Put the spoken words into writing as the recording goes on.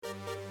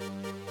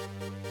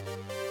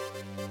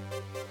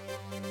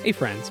Hey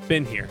friends,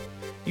 Ben here.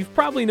 You've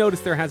probably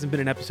noticed there hasn't been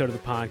an episode of the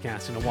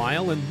podcast in a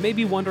while and may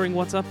be wondering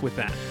what's up with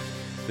that.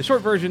 The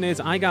short version is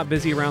I got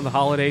busy around the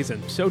holidays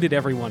and so did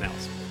everyone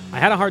else. I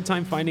had a hard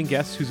time finding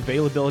guests whose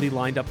availability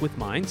lined up with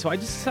mine, so I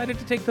just decided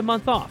to take the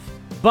month off.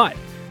 But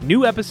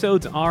new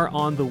episodes are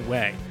on the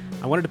way.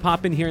 I wanted to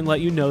pop in here and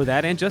let you know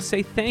that and just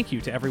say thank you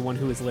to everyone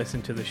who has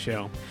listened to the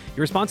show.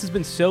 Your response has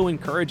been so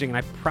encouraging and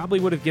I probably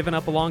would have given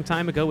up a long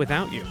time ago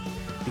without you.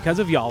 Because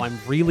of y'all, I'm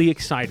really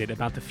excited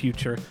about the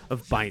future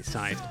of Bite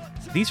Sized.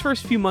 These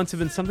first few months have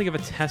been something of a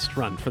test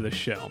run for the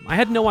show. I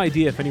had no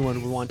idea if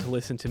anyone would want to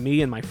listen to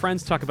me and my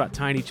friends talk about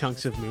tiny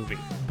chunks of movie.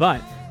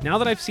 But now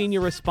that I've seen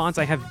your response,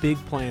 I have big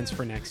plans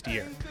for next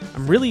year.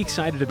 I'm really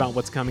excited about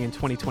what's coming in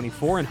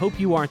 2024 and hope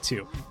you are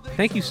too.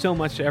 Thank you so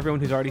much to everyone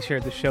who's already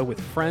shared the show with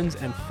friends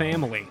and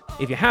family.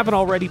 If you haven't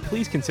already,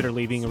 please consider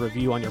leaving a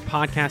review on your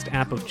podcast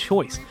app of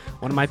choice.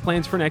 One of my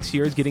plans for next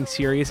year is getting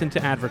serious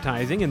into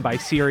advertising, and by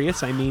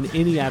serious, I mean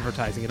any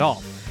advertising at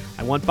all.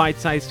 I want Bite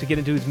Size to get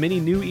into as many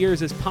new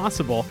ears as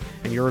possible,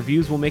 and your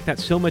reviews will make that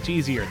so much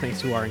easier thanks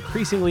to our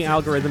increasingly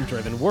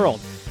algorithm-driven world.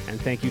 And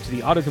thank you to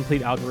the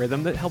autocomplete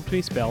algorithm that helped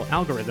me spell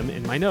algorithm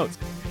in my notes.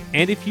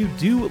 And if you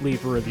do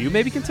leave a review,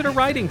 maybe consider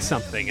writing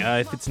something.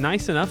 If it's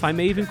nice enough, I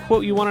may even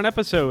quote you on an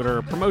episode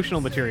or promotional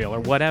material or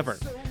whatever.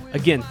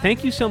 Again,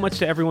 thank you so much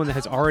to everyone that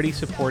has already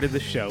supported the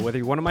show, whether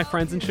you're one of my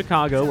friends in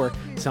Chicago or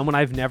someone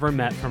I've never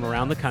met from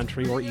around the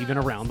country or even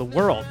around the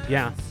world.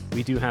 Yeah,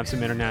 we do have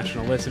some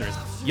international listeners.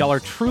 Y'all are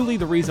truly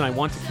the reason I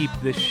want to keep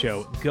this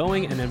show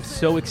going, and I'm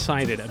so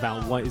excited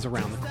about what is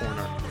around the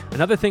corner.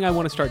 Another thing I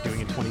want to start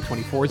doing in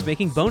 2024 is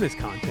making bonus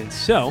content.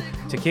 So,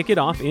 to kick it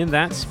off in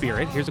that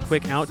spirit, here's a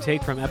quick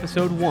outtake from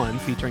episode 1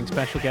 featuring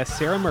special guest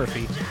Sarah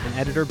Murphy and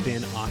editor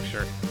Ben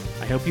Oksher.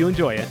 I hope you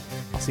enjoy it.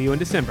 I'll see you in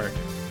December.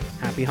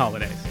 Happy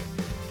holidays.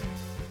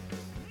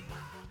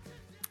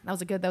 That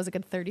was a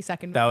good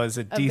 30-second. That was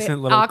a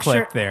decent little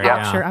clip there.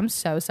 Oksher, Yeah. I'm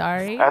so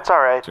sorry. That's all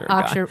right. Sure,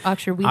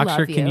 Oksher, we love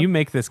Oksher, you. can you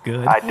make this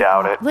good? I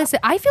doubt it. Listen,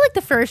 I feel like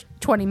the first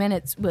 20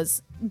 minutes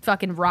was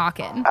fucking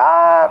rocking. The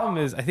problem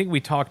is, I think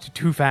we talked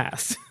too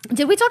fast.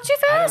 Did we talk too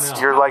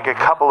fast? You're like a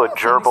couple of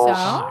gerbils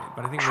so.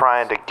 But I think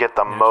trying to get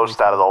the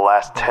most out of the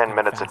last 10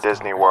 minutes of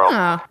Disney World.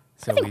 Huh.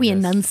 So I think we just-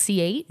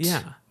 enunciate.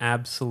 Yeah,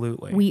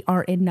 absolutely. We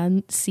are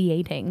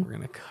enunciating. We're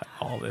going to cut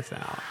all this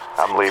out.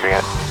 I'm leaving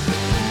it.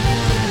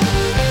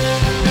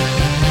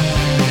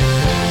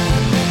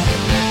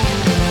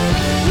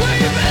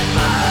 Leaving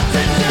my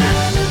attention.